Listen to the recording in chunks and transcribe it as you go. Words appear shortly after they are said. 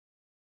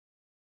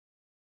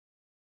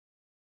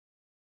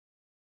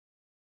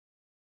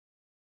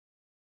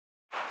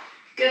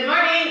Good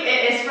morning,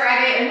 it is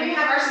Friday and we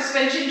have our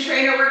suspension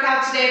trainer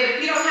workout today, but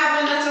if you don't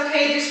have one, that's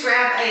okay. Just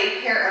grab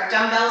a pair of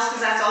dumbbells because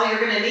that's all you're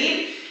going to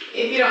need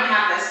if you don't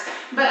have this.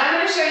 But I'm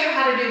going to show you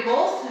how to do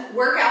both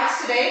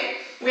workouts today.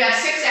 We have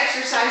 6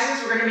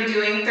 exercises. We're going to be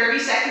doing 30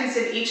 seconds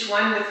in each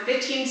one with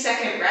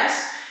 15-second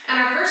rest. And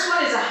our first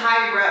one is a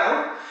high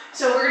row.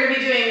 So we're going to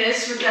be doing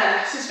this with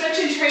the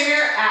suspension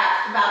trainer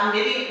at about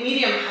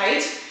medium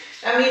height.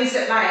 That means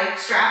that my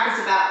strap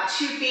is about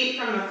 2 feet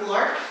from the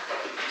floor.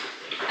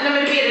 And I'm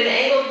going to be at an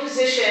angled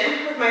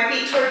position with my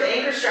feet toward the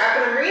anchor strap,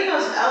 and I'm bringing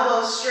those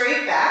elbows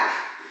straight back.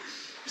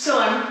 So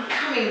I'm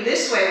coming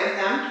this way with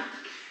them.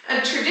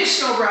 A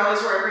traditional row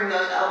is where I bring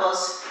those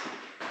elbows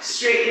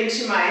straight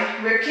into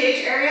my rib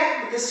cage area,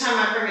 but this time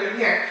I'm bringing them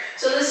here.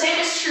 So the same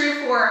is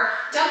true for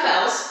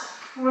dumbbells.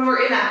 When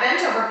we're in that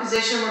bent over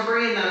position, we're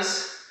bringing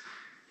those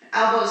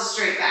elbows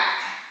straight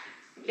back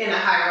in a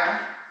high row.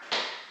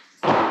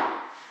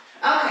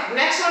 Okay,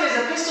 next one is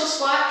a pistol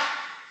squat.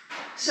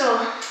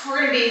 So we're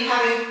going to be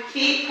having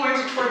feet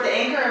pointed toward the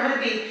anchor. I'm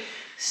going to be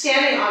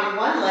standing on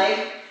one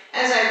leg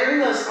as I bring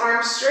those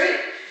arms straight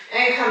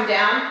and come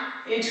down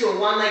into a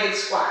one-legged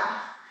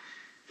squat.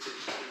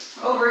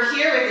 Over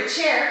here with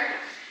the chair,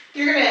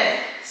 you're going to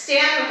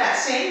stand with that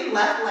same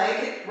left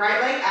leg,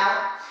 right leg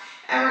out,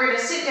 and we're going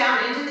to sit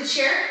down into the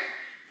chair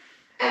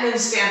and then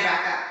stand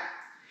back up.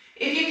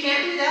 If you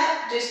can't do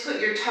that, just put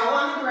your toe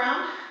on the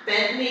ground,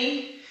 bent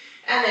knee,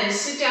 and then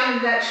sit down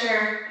in that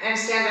chair and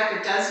stand up.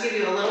 It does give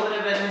you a little bit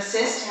of an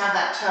assist to have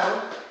that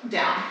toe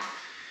down.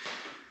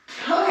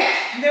 Okay,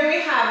 then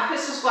we have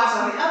pistol squats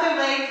on the other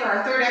leg for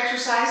our third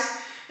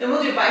exercise. Then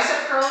we'll do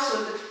bicep curls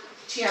with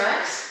the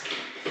TRX.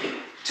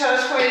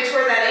 Toes pointed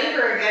toward that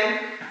anchor again.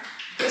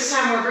 This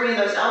time we're bringing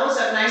those elbows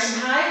up nice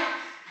and high,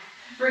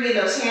 bringing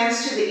those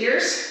hands to the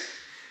ears.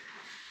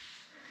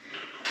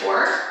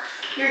 Or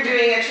you're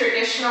doing a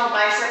traditional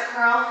bicep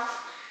curl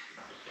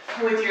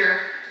with your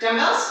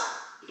dumbbells.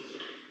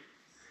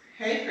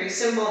 Okay, pretty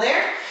simple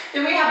there.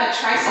 Then we have a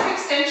tricep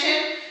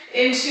extension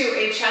into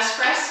a chest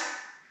press.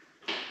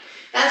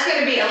 That's going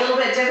to be a little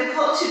bit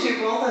difficult to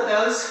do both of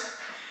those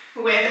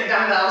with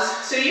dumbbells.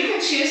 So you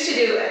can choose to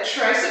do a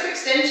tricep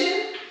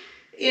extension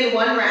in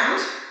one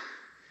round.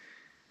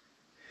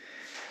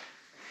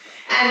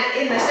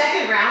 And in the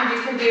second round,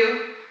 you can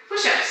do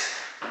push-ups.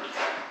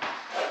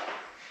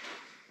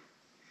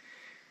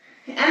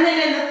 And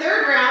then in the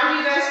third round,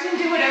 you guys can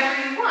do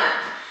whatever you want.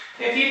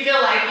 If you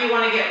feel like you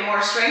want to get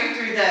more strength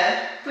through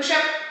the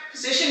push-up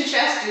position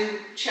chest, do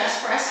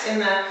chest press in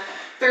the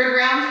third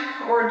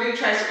round, or do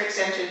tricep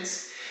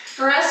extensions.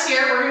 For us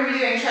here, we're going to be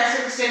doing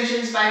tricep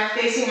extensions by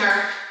facing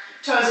our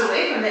toes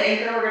away from the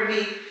anchor. We're going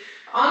to be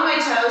on my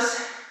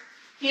toes,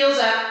 heels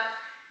up,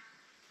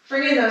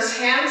 bringing those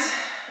hands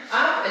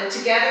up and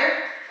together,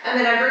 and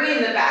then I'm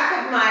bringing the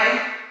back of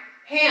my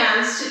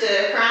hands to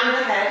the crown of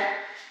the head,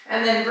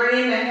 and then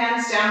bringing the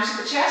hands down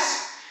to the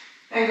chest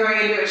and going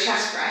into a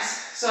chest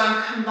press. So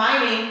I'm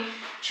combining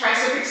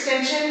tricep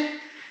extension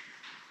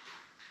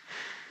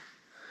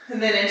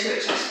and then into a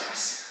chest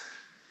press.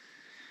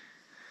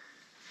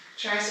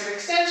 Tricep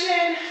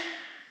extension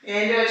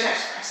into a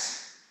chest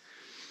press.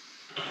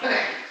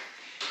 Okay,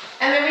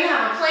 and then we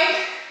have a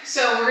plank.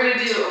 So we're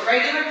going to do a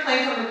regular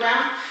plank on the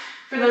ground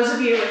for those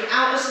of you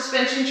without a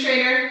suspension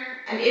trainer.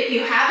 And if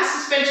you have a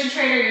suspension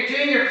trainer, you're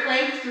doing your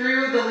plank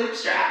through the loop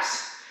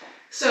straps.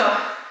 So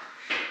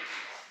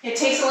it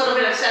takes a little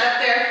bit of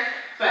setup there,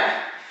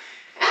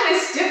 and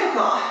it's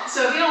difficult.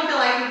 So if you don't feel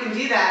like you can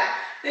do that,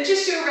 then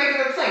just do a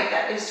regular plank.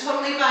 That is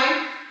totally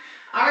fine.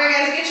 All right,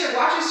 guys, get your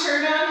watches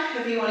turned on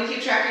if you want to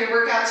keep track of your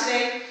workout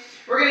today.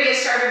 We're going to get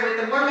started with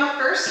the warm-up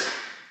first.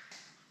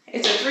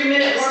 It's a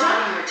 3-minute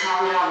warm-up.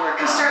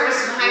 We'll start with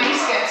some high knee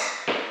skips.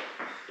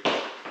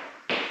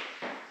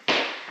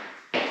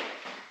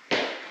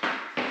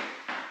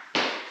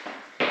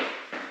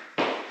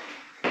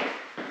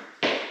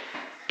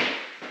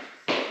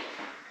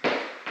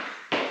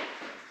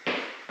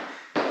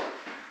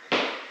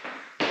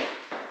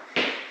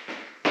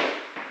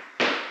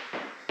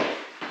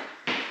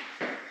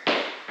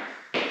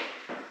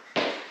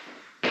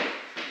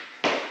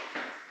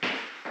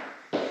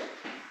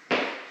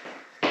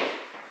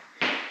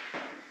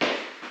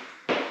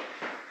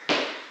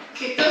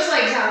 Kick those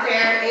legs out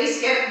there, a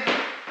skip.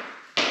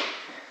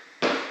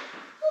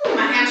 Ooh,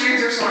 my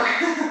hamstrings are sore.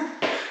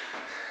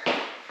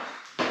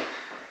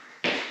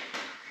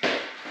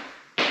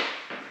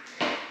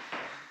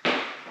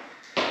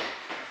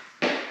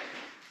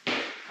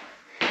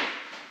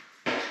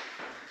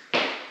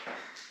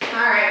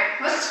 All right,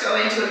 let's go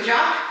into a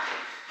jog.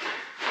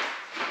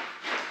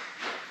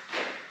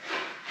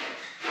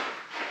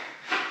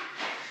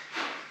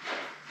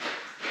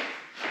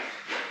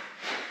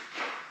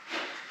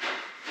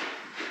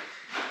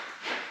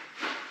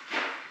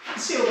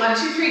 Let's do a 1,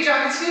 2, 3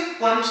 jog and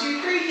scoop. 1,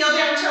 2, 3, heel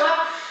down, toe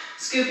up,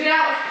 scoop it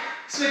out,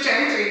 switch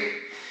every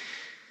 3.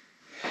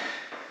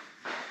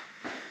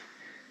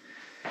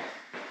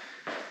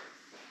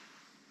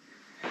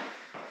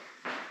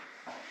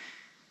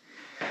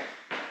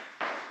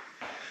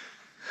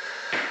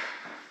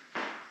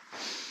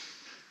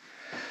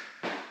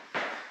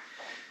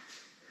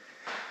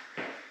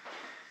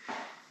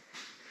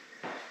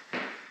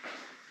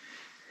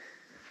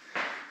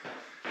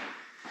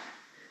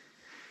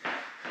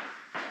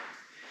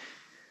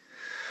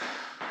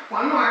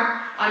 One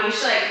more on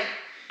each leg.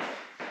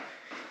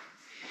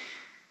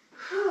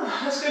 Whew.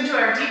 Let's go into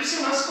our deep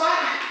sumo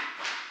squat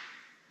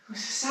with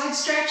a side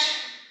stretch.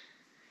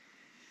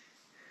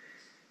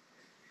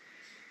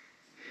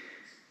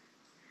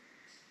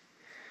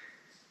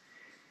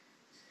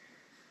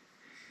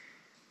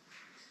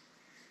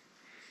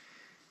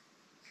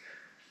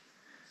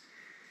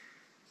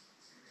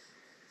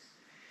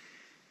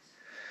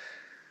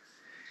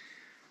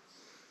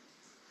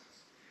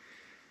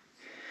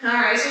 All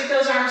right, sweep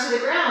those arms to the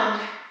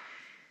ground.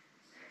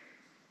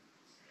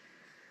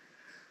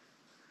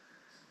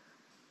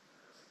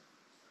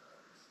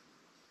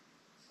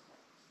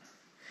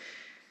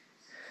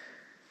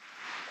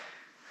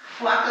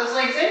 Lock those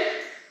legs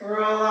in,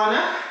 roll on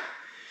up.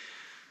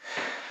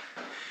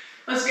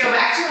 Let's go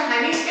back to a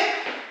high knee skip.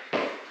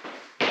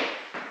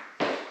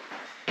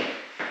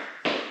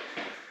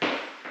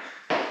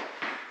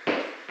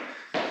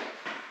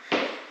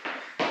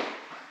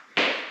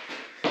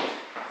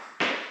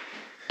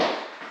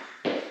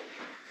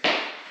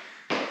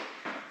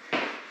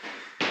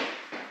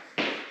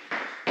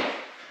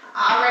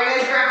 All right,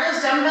 guys, grab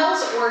those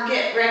dumbbells or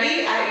get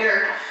ready at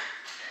your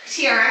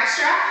TRX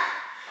strap.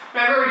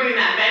 Remember, we're doing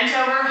that bent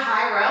over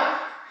high row.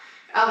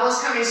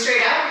 Elbows coming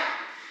straight up.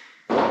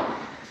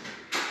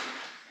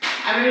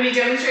 I'm going to be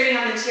demonstrating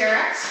on the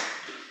TRX.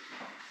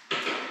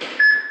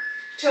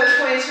 Toes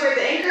pointing toward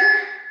the anchor.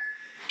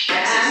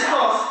 And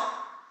pull.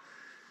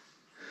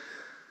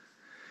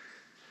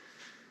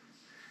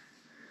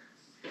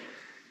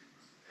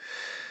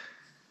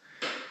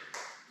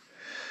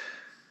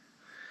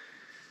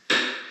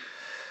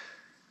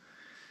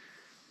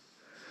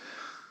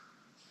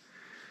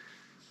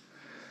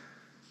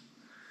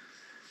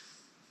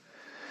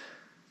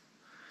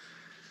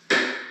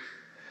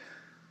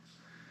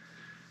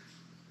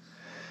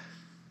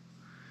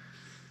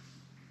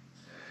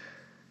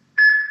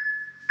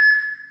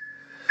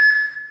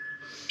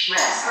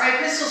 Rest. All right,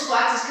 pistol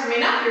squats is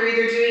coming up. You're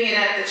either doing it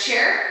at the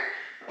chair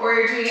or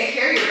you're doing it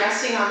here. You're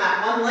resting on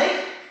that one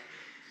leg.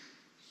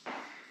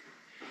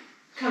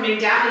 Coming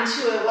down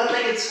into a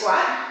one-legged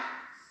squat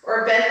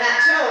or bend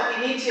that toe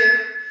if you need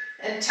to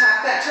and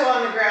tap that toe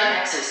on the ground.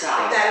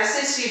 Exercise. If that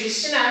assists you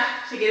just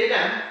enough to get it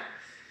done.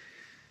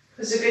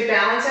 This is a good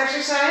balance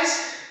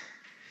exercise.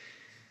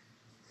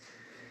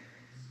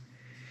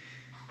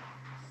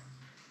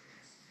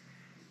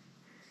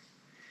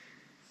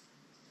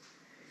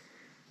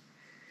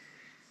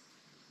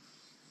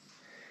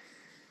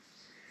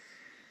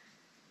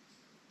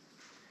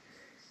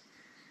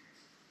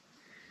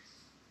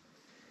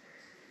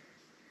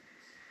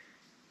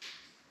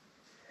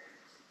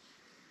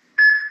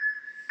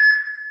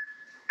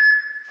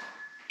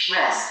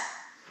 Rest.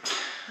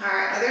 All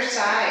right, other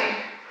side.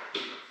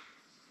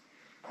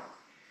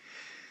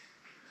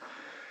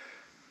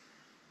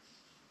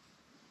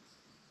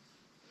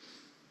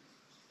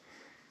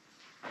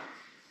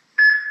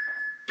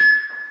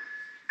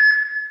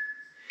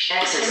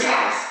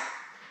 Exercise.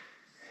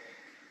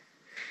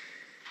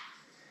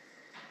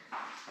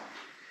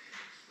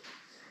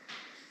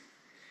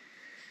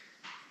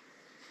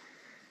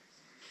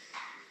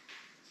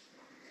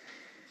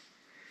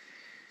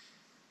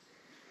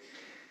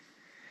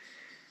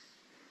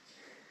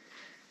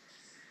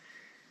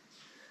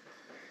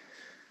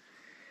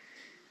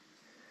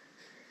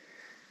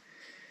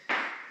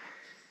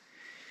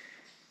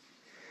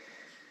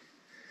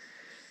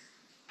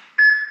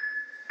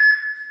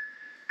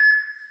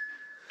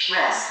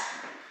 Rest.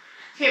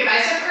 Okay,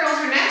 bicep curls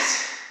are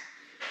next.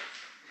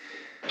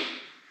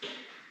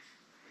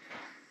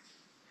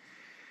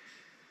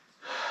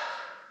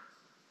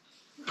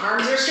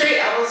 Arms are straight,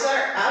 elbows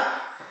are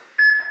up.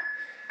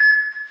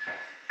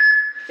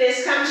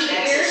 Fists come to the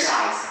ears.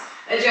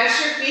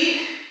 Adjust your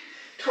feet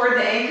toward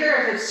the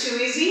anchor if it's too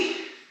easy.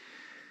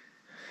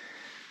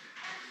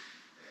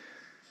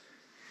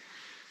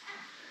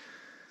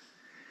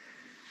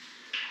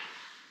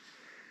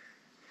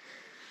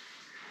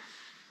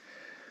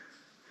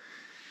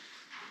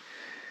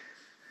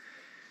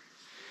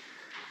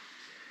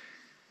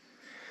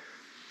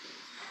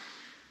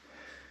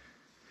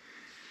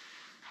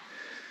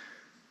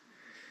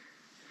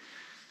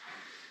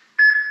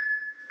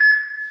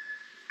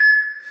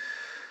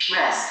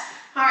 Rest.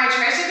 All right,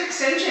 tricep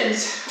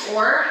extensions,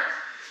 or,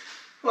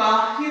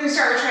 well, you can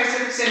start with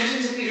tricep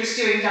extensions if you're just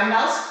doing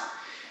dumbbells,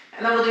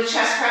 and then we'll do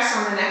chest press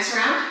on the next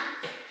round.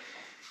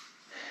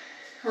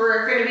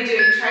 We're going to be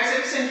doing tricep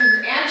extensions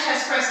and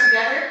chest press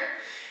together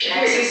if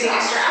you're using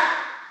a strap.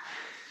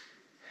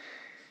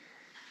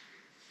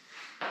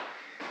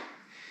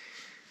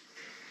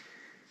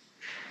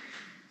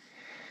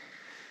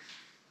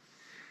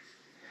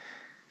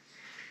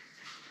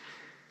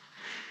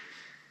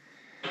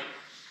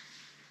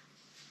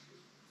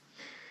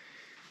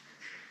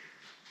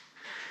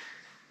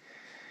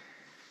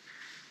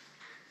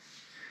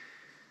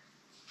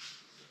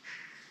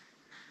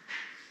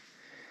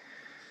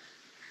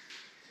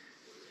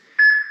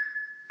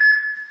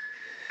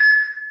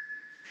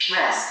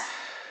 Rest.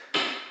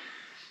 All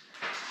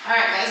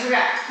right, guys, we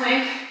got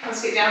plank.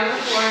 Let's get down to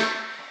the floor.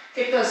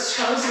 Get those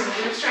toes in the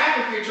loop strap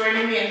if you're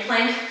joining me in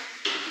plank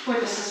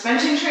with a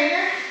suspension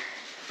trainer,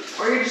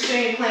 or you're just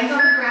doing a plank on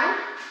the ground,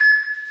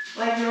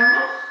 like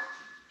normal.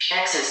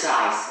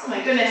 Exercise. Oh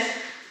my goodness.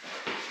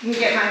 You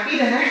can get my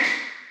feet in there.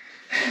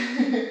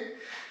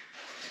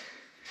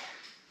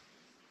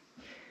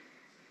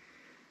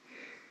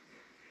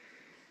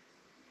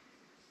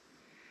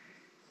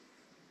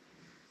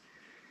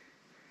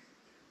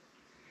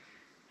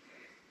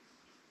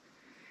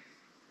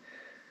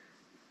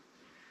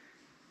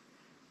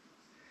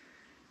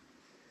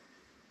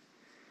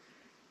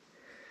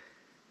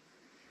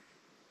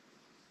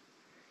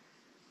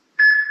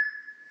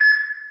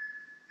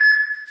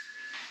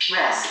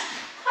 Rest.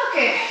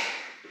 Okay,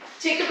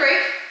 take a break.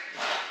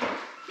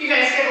 You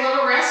guys get a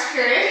little rest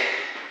period.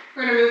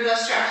 We're gonna move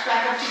those straps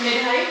back up to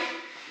mid-height,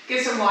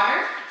 get some water,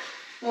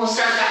 and we'll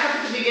start back up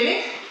at the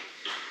beginning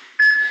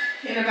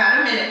in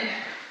about a minute.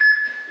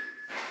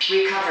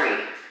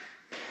 Recovery.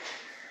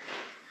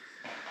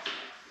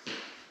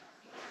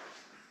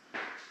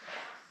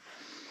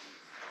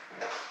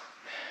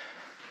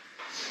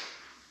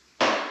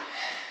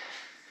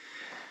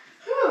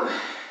 Whew.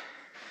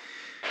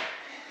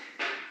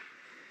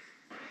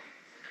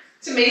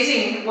 It's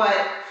amazing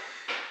what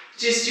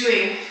just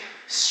doing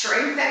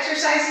strength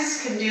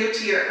exercises can do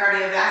to your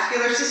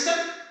cardiovascular system.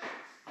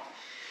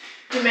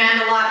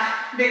 Demand a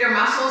lot bigger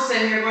muscles,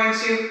 and you're going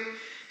to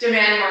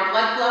demand more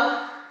blood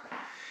flow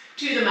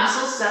to the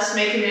muscles, thus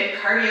making it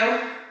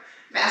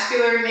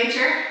cardiovascular in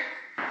nature.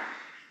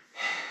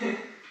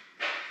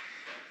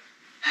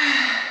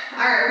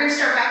 All right, we're gonna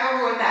start back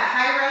over with that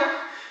high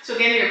row. So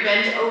again, you're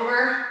bent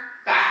over,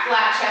 back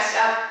flat, chest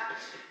up,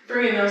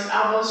 bringing those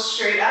elbows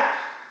straight up.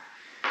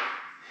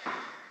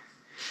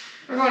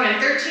 We're going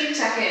in 13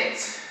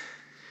 seconds.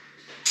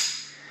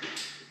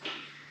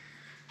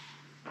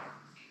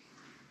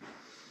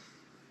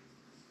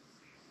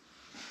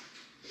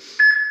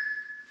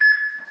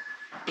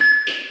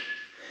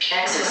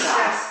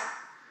 Exercise.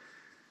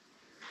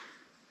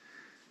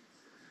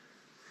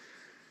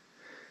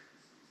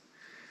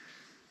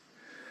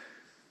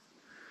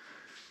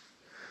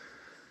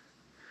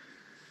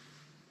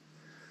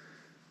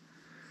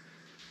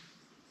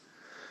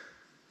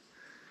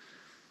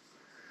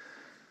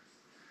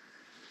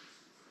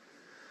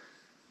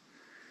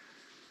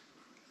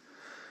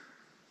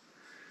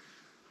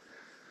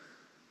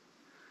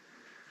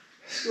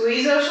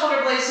 Squeeze those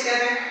shoulder blades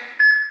together.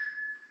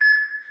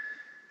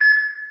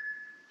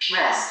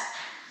 Rest.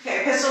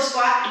 Okay, pistol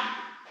squat.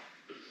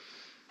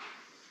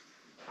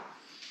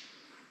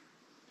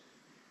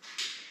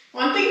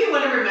 One thing you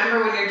want to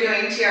remember when you're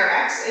doing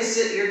TRX is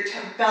that your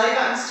belly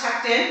button's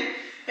tucked in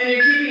and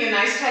you're keeping a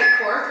nice tight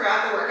core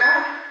throughout the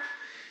workout.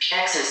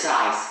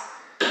 Exercise.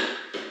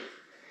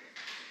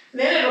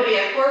 Then it'll be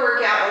a core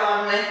workout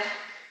along with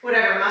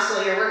whatever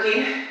muscle you're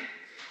working.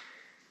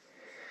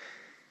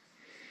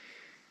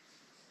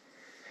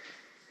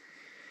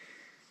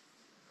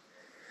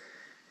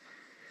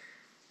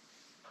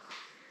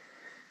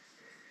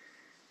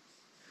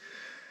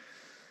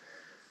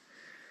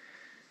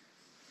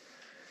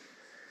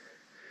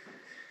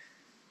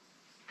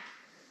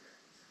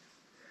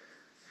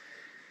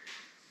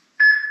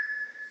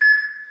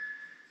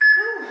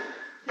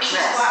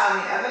 Squat on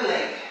the other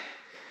leg.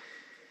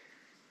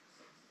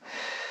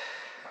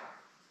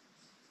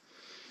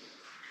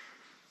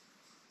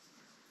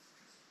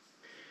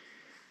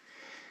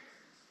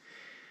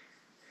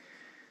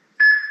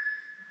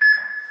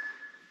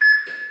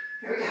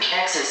 Here we go.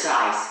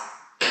 Exercise.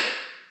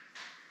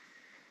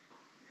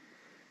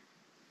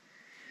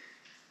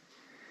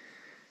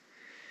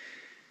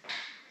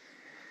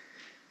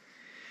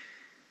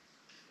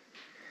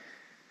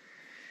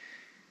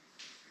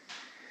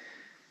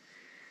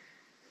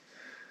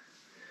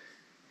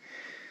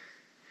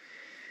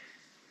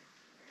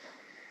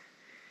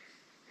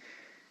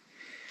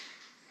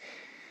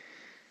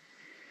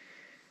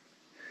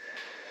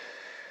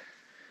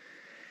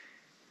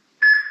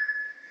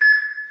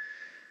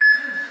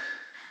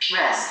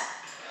 Rest.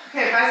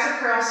 Okay, bicep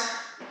curls.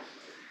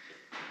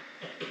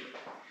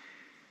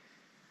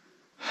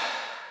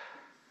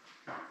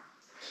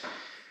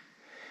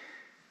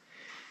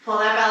 Pull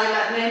that belly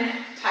button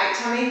in, tight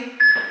tummy.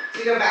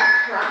 We go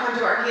back, rock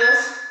onto our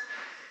heels.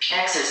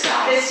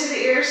 Exercise. Fists to the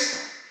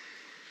ears.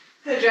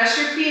 Adjust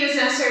your feet as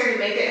necessary to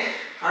make it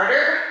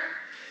harder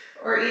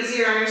or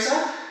easier on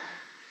yourself.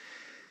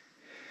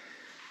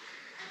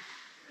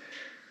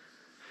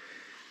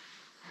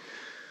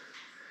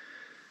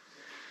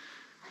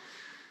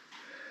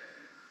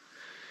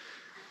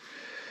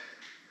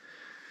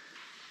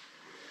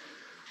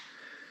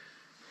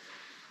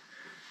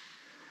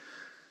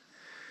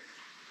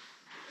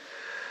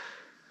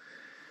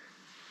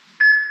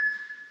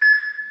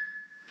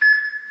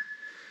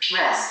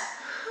 Rest.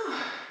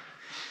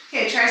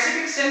 Okay,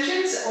 tricep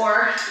extensions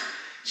or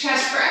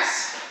chest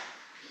press.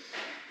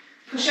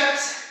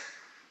 Push-ups.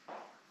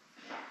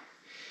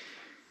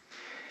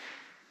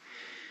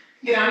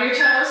 Get on your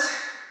toes.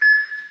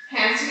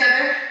 Hands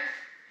together.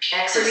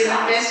 Bringing the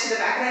fist to the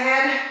back of the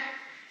head.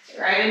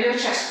 Right into a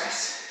chest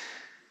press.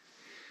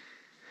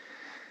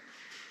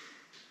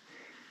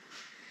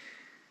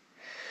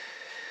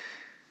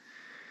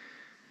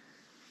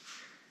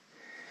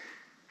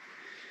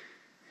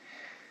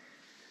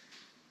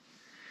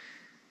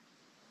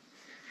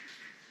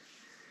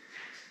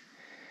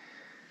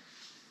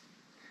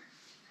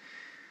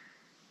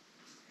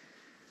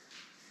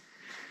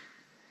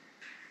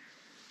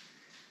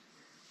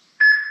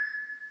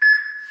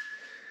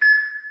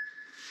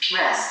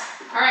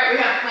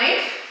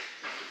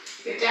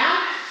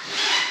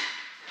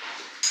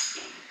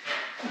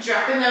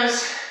 Dropping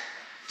those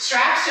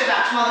straps to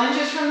about 12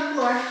 inches from the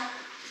floor.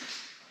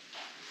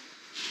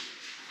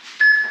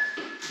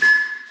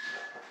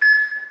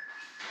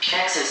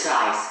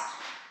 Exercise.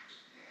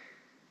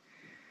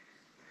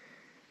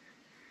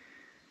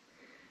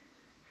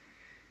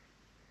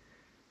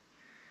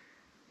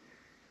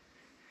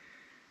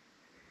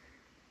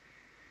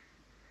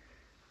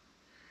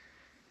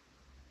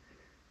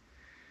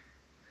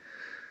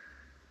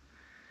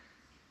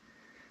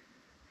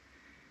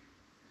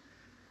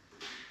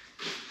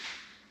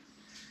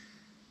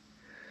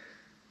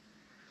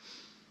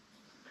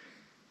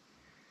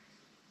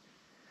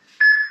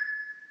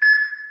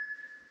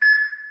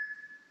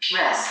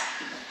 Rest.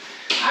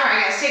 All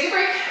right, guys, take a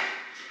break.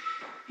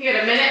 You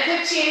got a minute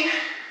 15.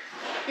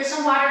 Get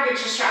some water, get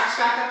your straps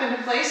back up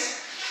into place.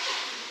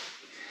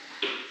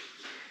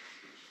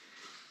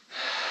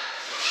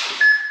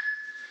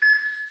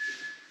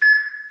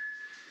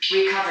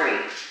 Recovery.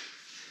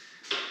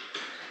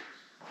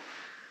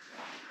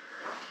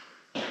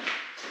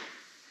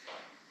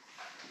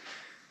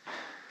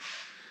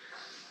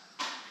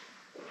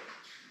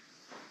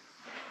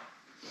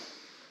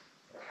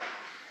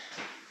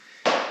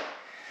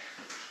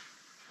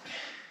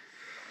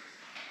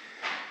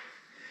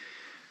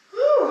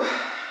 Whew,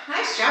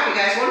 nice job, you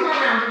guys. One more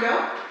round to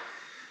go.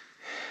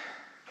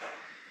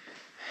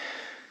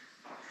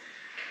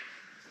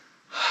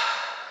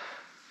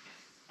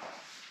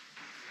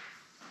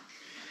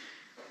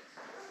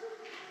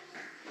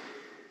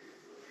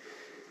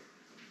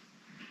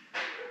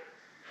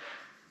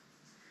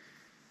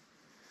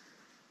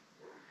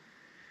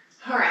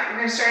 All right, we're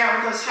gonna start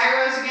out with those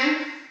high rows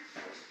again.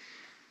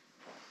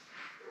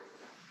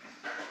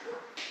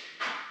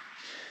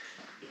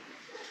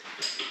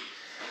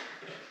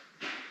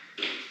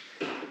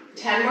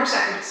 Ten more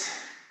seconds.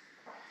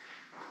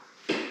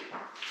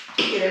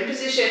 Get in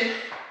position.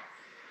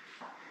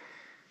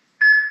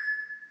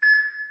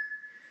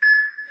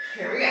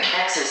 Here we go.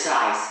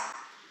 Exercise.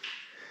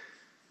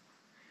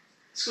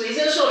 Squeeze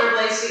those shoulder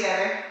blades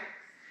together.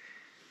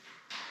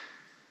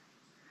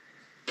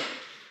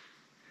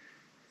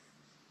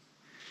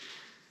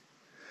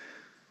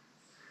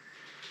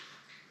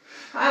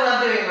 I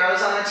love doing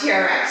rows on the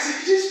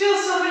TRX. It just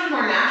feels so much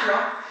more natural.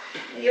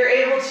 You're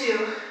able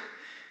to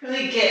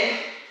really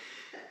get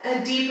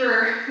a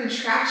deeper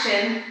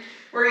contraction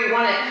where you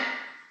want it.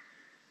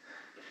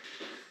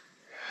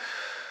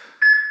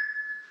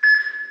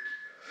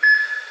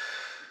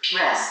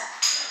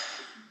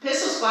 Rest.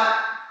 Pistol squat.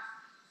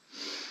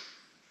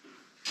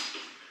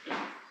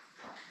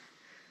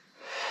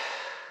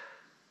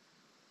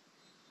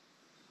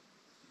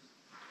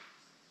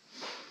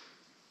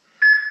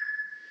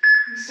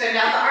 Extend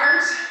out the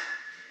arms.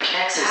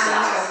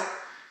 Exercise.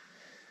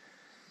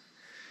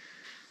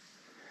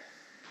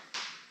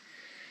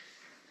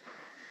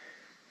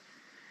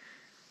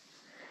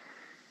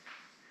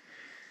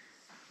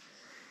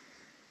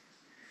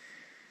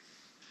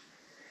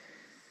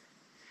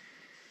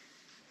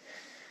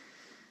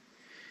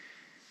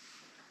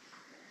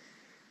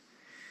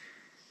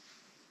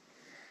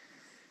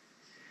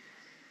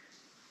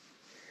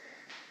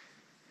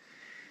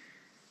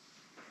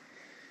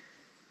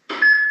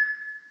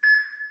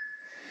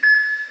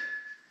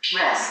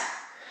 Rest.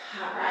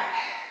 All right.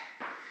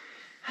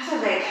 How's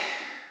that leg?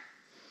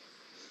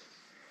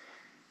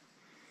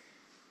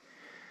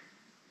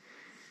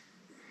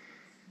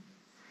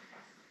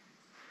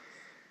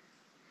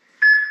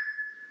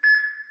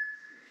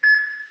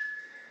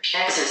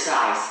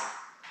 Exercise.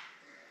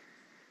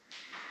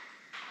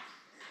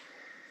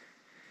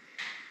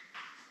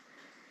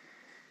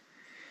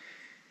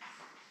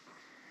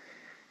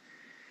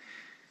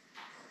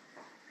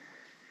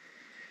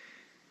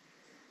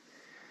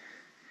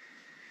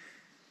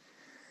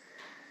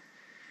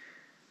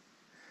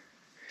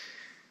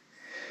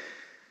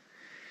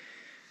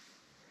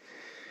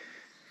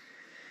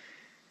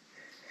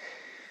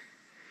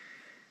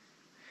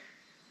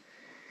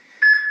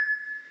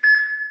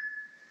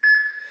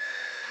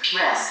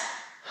 Rest.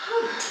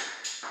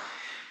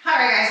 All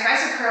right, guys,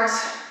 bicep curls.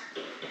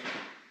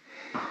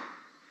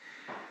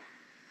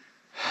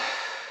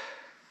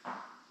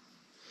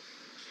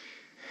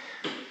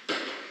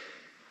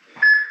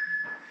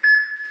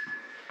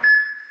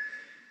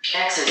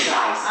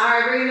 Exercise. All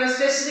right, bringing those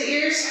fists to the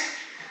ears.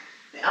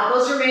 The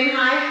elbows remain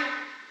high.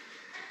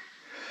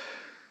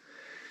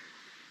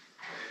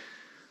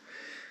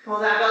 Pull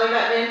that belly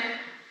button in.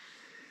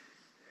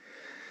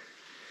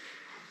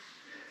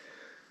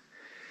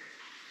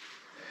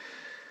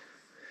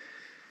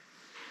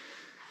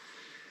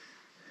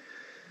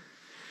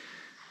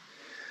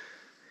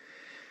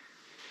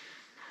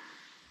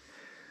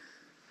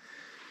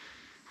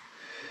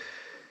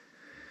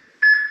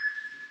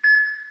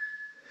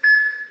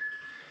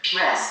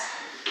 Rest.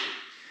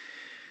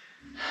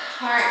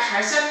 All right,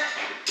 tricep.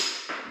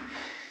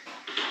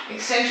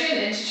 Extension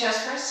into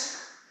chest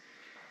press.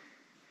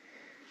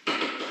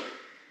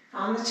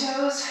 On the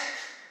toes.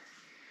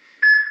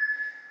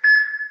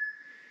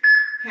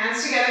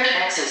 Hands together.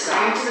 Exercise.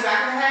 Bring it to the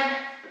back of the head.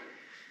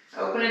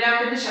 Open it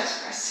up into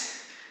chest press.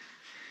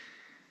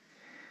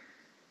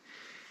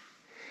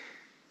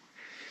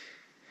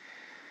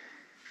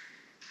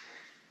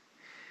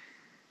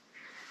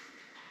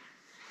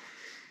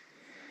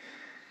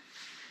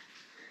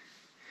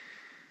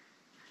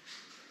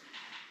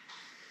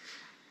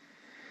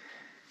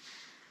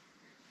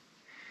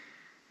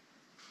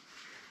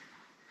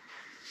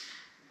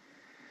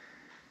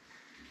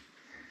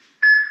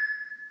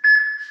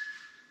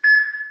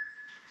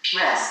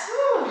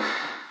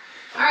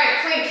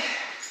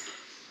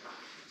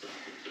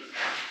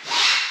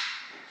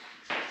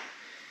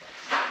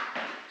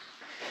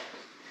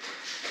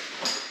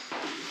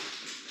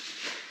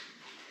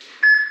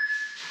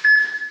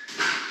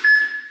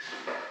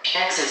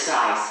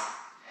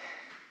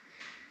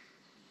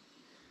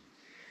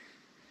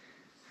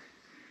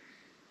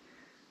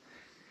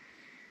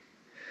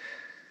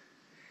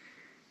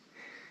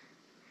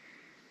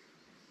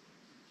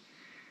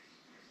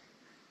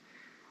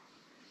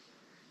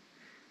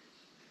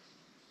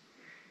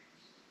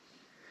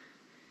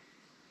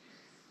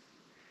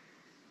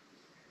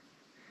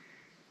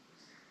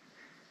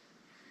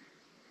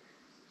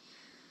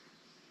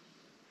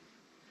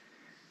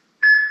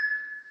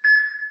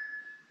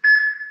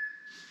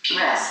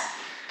 Rest.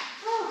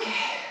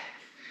 Okay.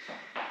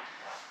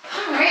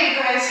 All right,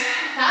 guys,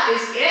 that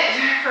is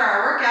it for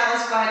our workout.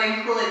 Let's go ahead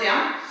and cool it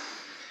down.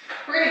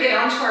 We're gonna get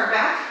onto our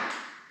back.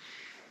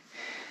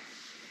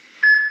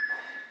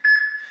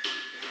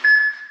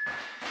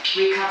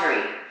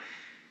 Recovery.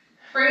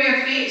 Bring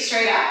your feet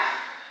straight up.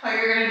 Like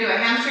you're gonna do a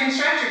hamstring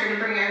stretch, you're gonna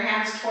bring your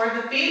hands toward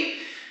the feet.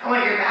 I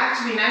want your back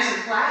to be nice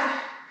and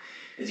flat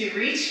as you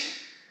reach.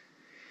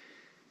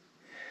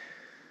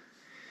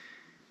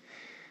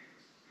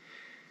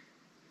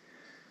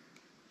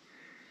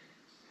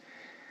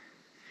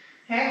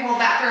 Okay,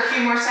 hold that for a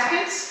few more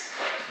seconds.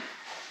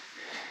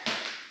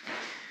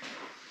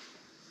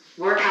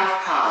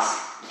 Workout pause.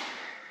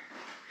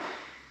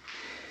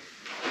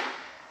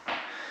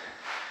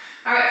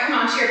 All right, come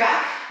onto your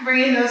back.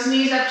 Bringing those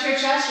knees up to your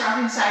chest,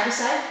 rocking side to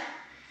side.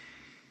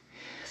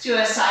 Let's do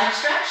a side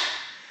stretch.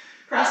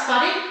 Cross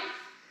body.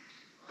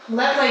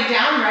 Left leg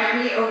down, right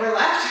knee over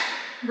left.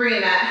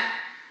 Bringing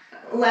that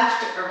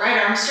left or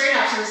right arm straight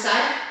out to the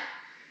side.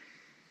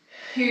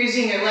 You're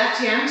using your left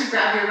hand to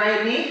grab your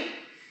right knee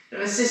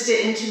and assist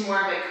it into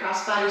more of a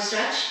cross body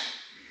stretch.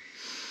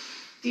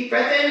 Deep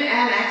breath in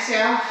and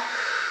exhale.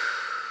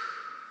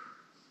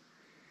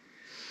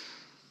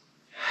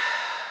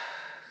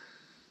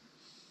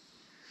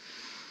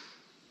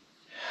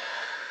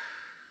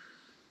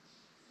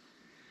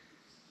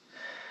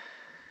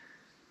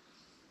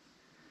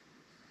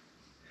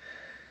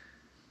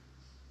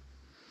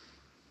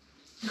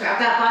 Grab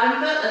that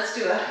bottom foot, let's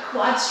do a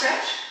quad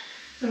stretch.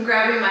 So I'm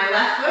grabbing my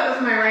left foot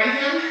with my right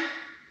hand.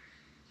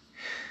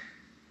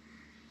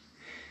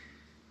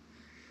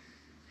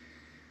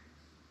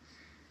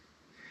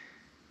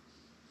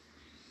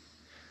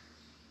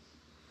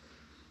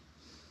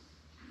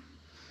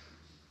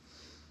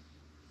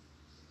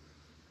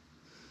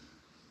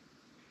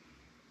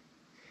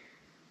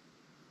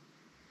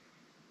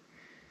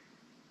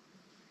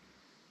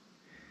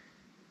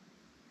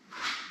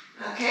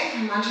 Okay,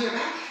 come onto your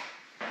back.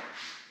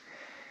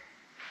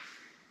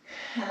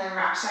 And then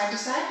rock side to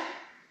side.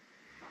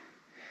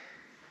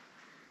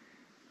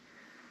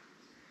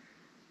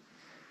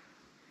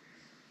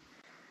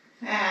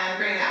 And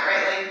bring that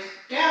right leg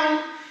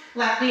down,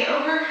 left knee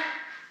over,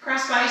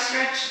 cross body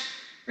stretch.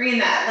 Bringing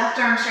that left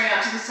arm straight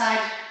out to the side,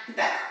 with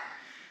that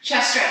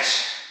chest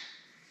stretch.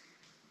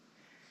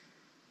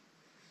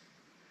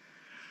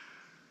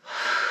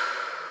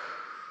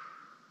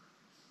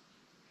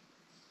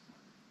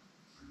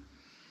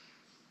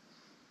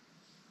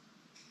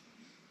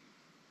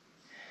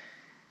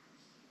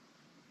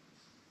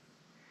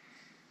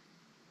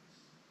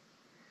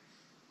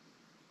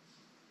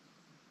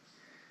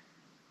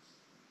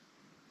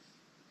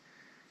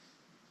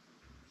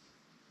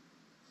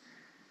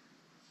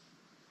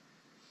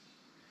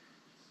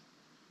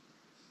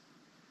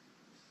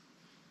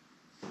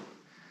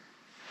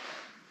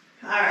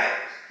 All right,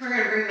 we're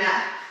gonna bring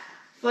that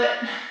foot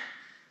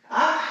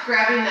up,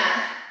 grabbing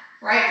that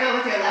right foot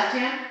with your left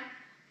hand.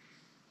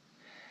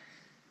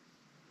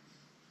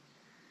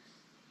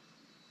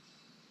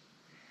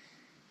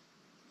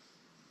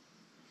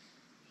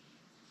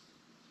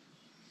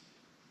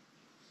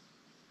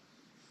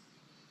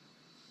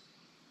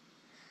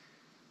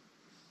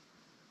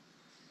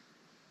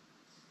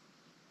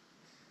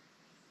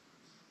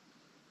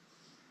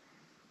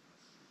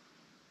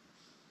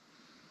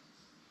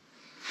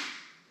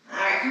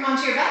 Come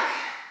onto your back,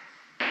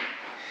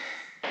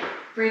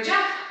 bridge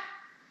up,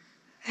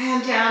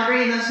 and down,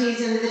 bringing those knees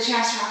into the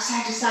chest, rock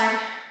side to side.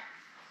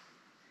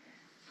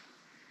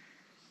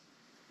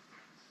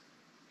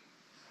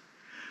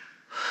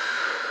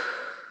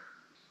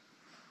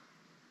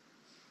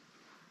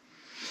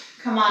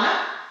 Come on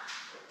up,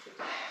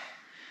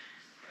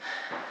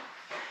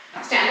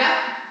 stand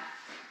up,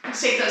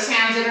 let's take those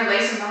hands,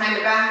 interlace them behind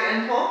the back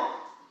and pull.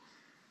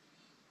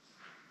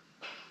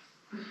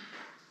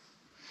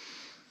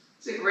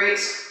 It's a great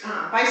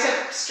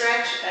bicep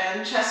stretch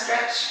and chest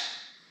stretch.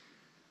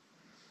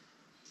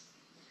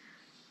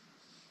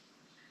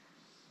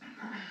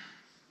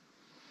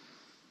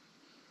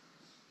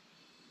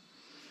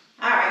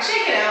 All right,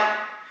 shake it out.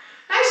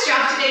 Nice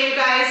job today, you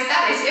guys.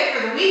 That is it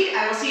for the week.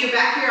 I will see you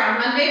back here on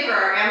Monday for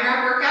our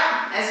AMRAP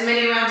workout, as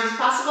many rounds as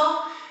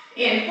possible,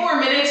 in 4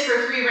 minutes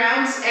for 3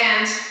 rounds.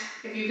 And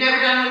if you've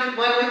never done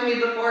one with me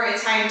before,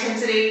 it's high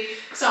intensity.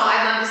 So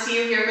I'd love to see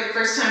you here for the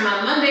first time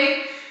on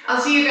Monday. I'll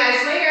see you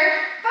guys later.